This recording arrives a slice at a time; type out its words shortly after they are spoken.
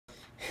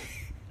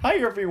Hi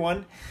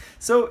everyone!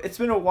 So it's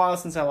been a while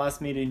since I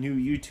last made a new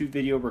YouTube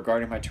video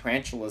regarding my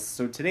tarantulas.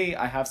 So today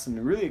I have some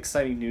really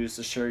exciting news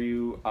to share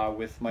you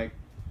with my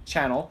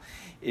channel.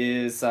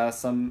 Is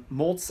some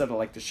molts that I'd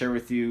like to share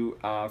with you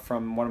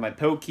from one of my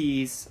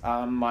pokies,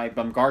 my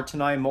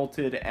baumgarteni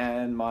molted,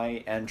 and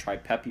my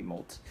tripepii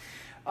molt.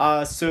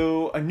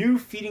 So a new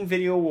feeding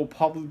video will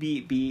probably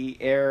be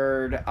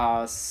aired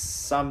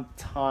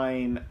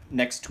sometime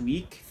next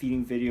week.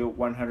 Feeding video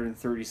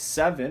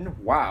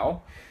 137.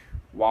 Wow.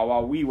 Wow,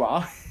 wow, wee,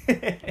 wow.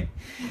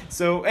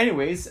 So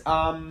anyways,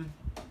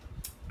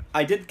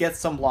 I did get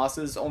some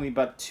losses, only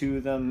about two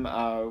of them,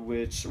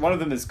 which one of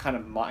them is kind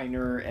of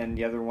minor and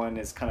the other one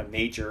is kind of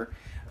major.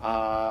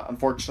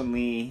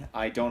 Unfortunately,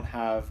 I don't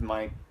have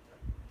my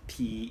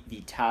P.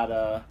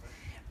 vitata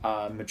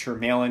mature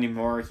male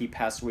anymore. He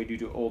passed away due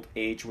to old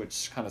age,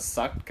 which kind of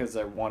sucked because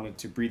I wanted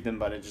to breed them,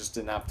 but I just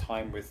didn't have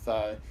time with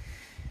the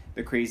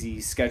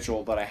crazy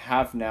schedule that I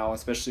have now,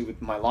 especially with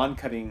my lawn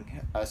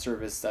cutting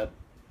service that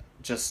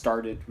just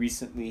started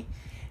recently.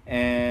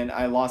 And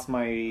I lost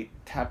my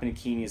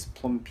Tapenikinius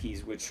plum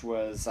peas, which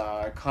was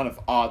kind of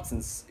odd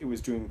since it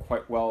was doing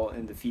quite well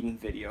in the feeding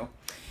video.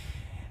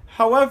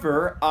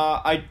 However,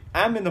 I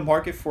am in the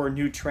market for a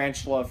new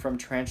tarantula from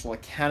Tarantula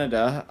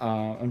Canada.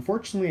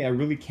 Unfortunately, I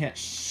really can't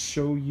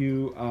show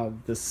you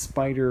the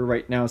spider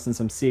right now since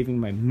I'm saving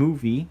my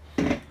movie.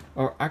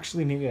 Or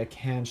actually, maybe I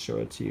can show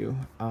it to you.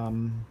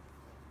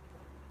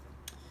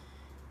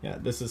 Yeah,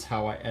 this is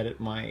how I edit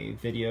my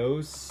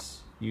videos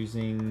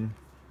using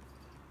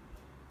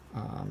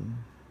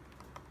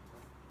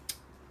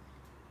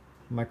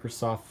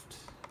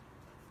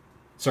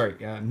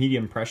Media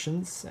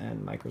Impressions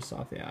and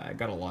Microsoft. Yeah, I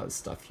got a lot of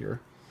stuff here.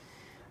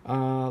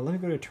 Let me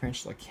go to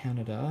Tarantula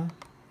Canada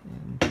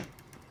and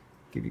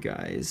give you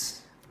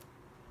guys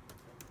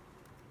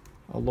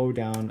a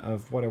lowdown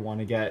of what I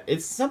want to get.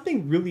 It's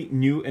something really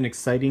new and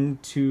exciting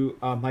to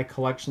my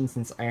collection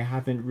since I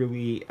haven't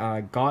really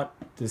got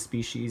the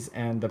species,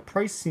 and the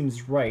price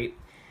seems right.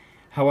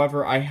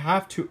 However, I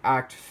have to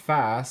act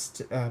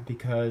fast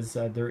because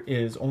there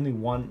is only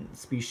one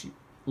species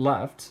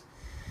left.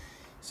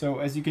 So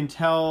as you can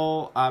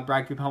tell,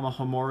 Brachypelma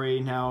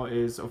homore now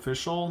is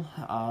official.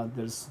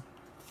 There's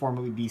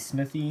formerly B.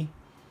 smithi.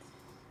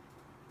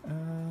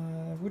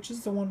 Which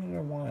is the one that I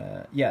want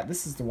to... Yeah,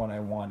 this is the one I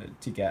wanted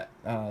to get.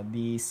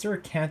 The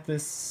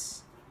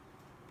Ceracanthus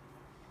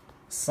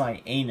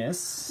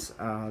cyanus.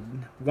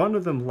 One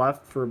of them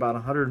left for about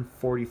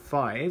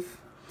 145.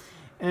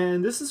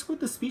 And this is what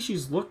the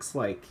species looks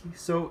like.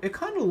 So it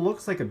kind of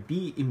looks like a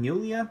B.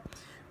 emilia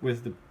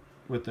with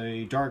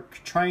a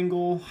dark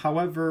triangle.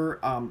 However,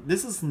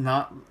 this is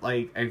not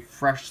like a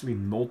freshly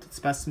molted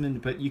specimen,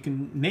 but you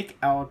can make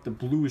out the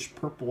bluish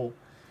purple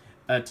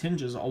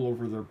tinges all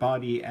over their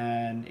body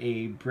and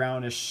a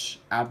brownish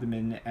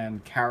abdomen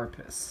and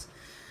carapace.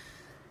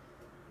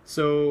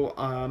 So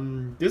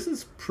this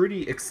is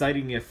pretty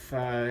exciting if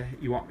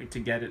you want me to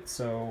get it.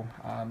 So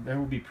that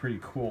would be pretty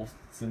cool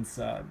since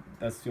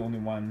that's the only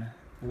one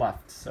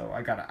left. So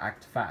I gotta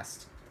act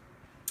fast.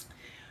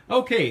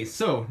 Okay,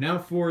 so now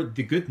for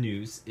the good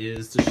news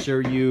is to show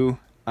you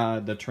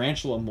the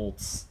tarantula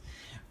molts.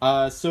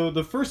 So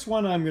the first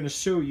one I'm going to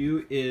show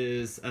you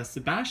is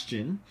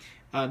Sebastian.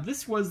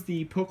 This was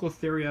the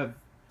Poecilotheria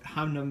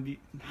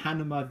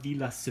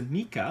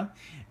hanumavilasumica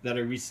that I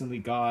recently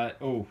got.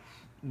 Oh,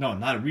 no,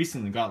 not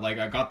recently got. Like,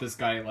 I got this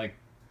guy like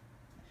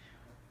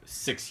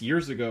 6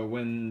 years ago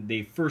when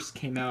they first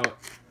came out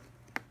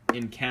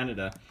in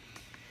Canada.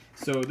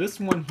 So this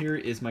one here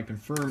is my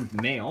confirmed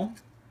male.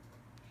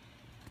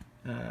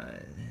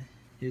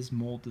 His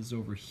molt is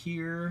over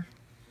here.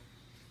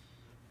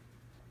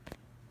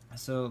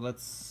 So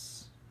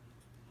let's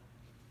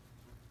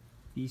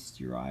feast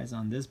your eyes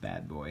on this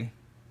bad boy.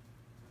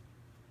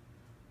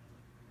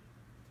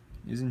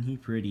 Isn't he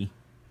pretty?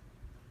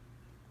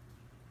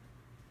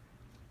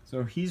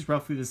 So he's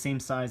roughly the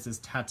same size as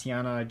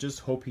Tatiana. I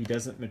just hope he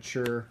doesn't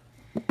mature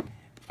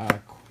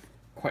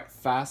quite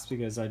fast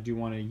because I do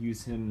want to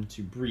use him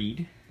to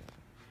breed.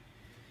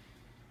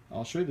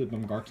 I'll show you the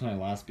baumgarteni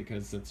last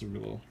because that's a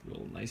real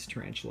nice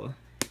tarantula.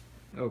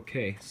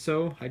 Okay,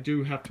 so I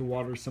do have to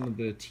water some of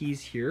the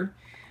teas here.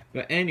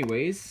 But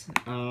anyways,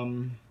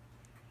 Nhandu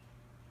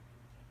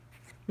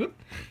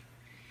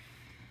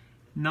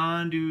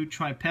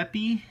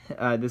tripepii.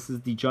 This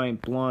is the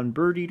giant blonde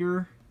bird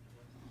eater.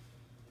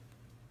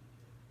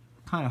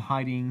 Kind of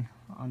hiding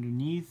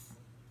underneath.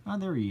 Oh,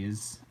 there he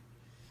is.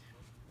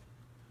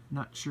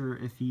 Not sure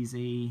if he's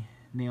a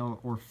male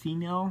or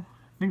female.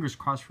 Fingers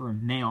crossed for a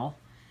male,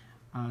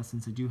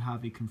 since I do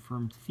have a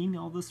confirmed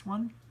female this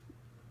one.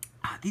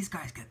 These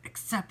guys get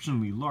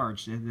exceptionally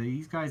large.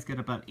 These guys get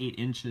about 8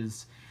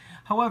 inches.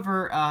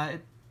 However,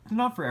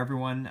 not for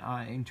everyone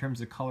in terms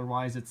of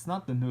color-wise. It's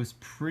not the most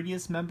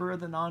prettiest member of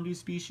the Nhandu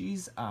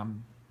species.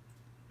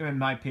 In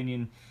my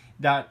opinion,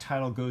 that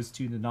title goes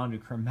to the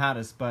Nhandu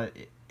chromatus, but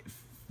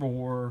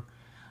for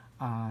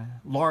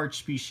large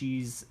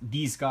species,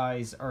 these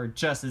guys are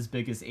just as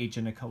big as A.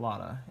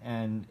 geniculata,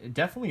 and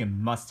definitely a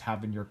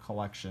must-have in your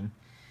collection.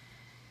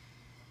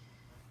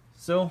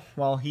 So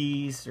while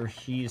he's or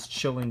she's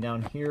chilling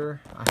down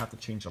here, I have to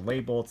change the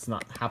label. It's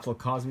not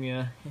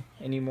Haplocosmia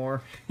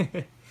anymore.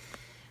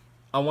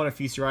 I want to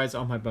feast your eyes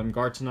on my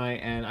baumgarteni,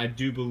 and I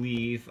do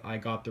believe I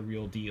got the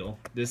real deal.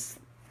 This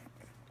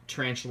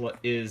tarantula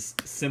is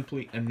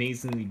simply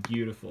amazingly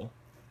beautiful.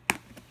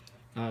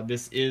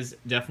 This is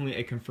definitely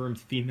a confirmed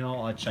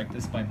female. I checked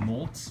this by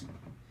Molts.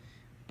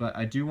 But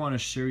I do want to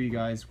show you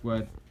guys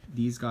what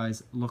these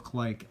guys look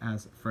like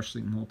as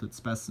freshly molted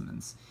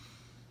specimens.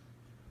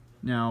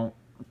 Now,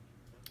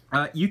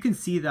 you can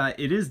see that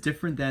it is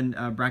different than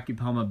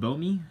Brachypelma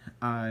bomi,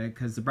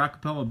 because the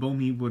Brachypelma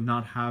bomi would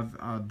not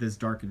have this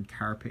darkened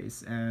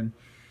carapace. And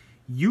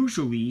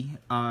usually,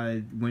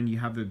 when you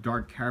have a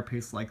dark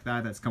carapace like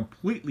that that's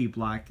completely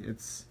black,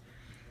 it's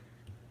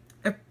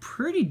a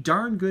pretty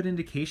darn good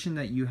indication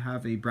that you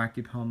have a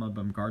Brachypelma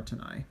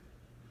baumgarteni.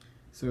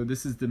 So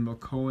this is the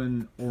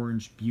Michoana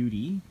Orange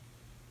Beauty,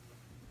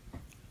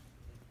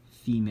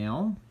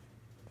 female.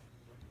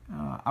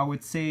 I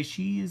would say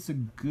she is a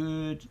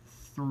good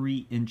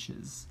 3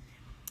 inches.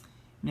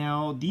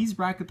 Now these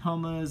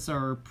Brachypelmas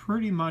are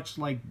pretty much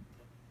like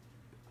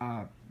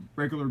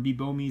regular bee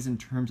bomies in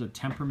terms of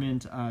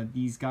temperament.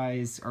 These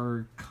guys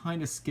are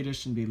kind of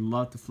skittish and they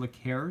love to flick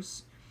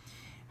hairs.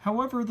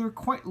 However, they're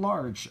quite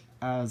large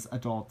as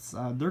adults.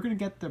 They're going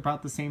to get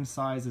about the same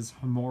size as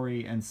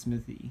Hamori and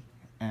Smithy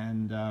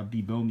and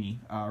bee bomi,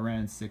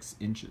 around 6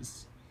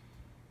 inches.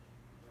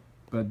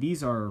 But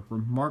these are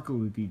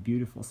remarkably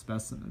beautiful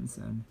specimens,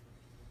 and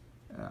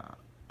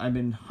I've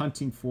been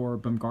hunting for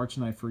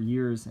baumgarteni for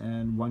years,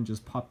 and one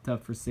just popped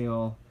up for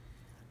sale.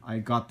 I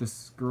got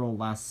this girl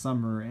last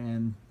summer,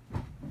 and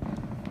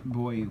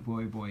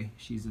boy,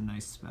 she's a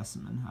nice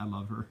specimen. I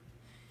love her.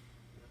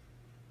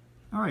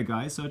 Alright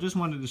guys, so I just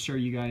wanted to show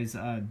you guys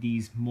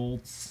these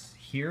molts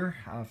here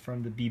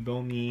from the bee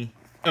bomi,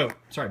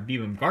 bee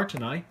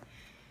baumgarteni,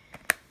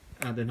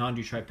 the Nhandu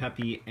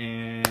tripepii,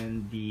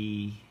 and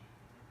the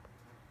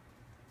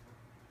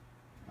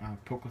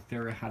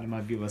Poecilotheria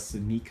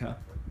hanumavilasumica.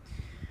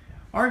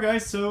 Alright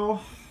guys, so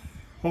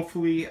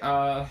hopefully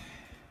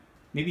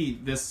maybe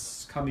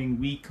this coming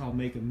week I'll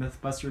make a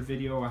Mythbuster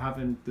video. I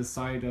haven't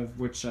decided of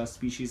which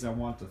species I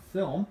want to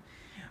film.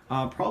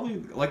 Probably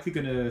likely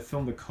going to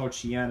film the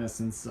Michoana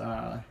since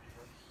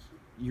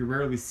you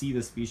rarely see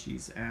the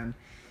species, and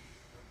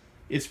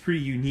it's pretty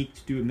unique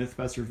to do a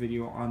Mythbuster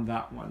video on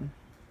that one.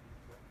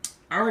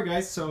 Alright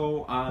guys,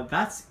 so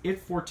that's it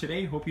for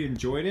today. Hope you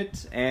enjoyed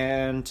it,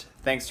 and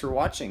thanks for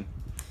watching.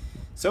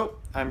 So,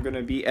 I'm going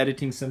to be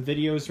editing some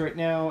videos right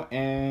now,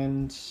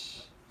 and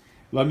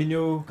let me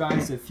know,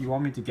 guys, if you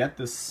want me to get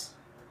this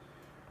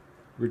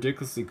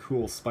ridiculously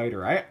cool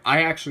spider. I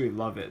actually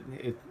love it.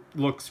 It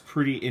looks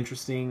pretty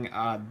interesting.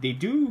 They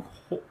do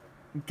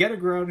get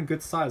around a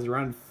good size,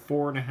 around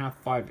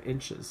 4.5–5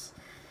 inches.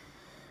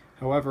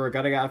 However, I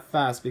gotta get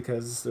fast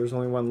because there's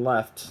only one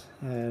left,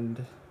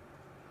 and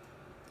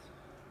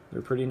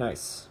they're pretty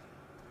nice.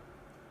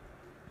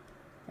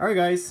 Alright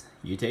guys,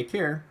 you take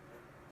care.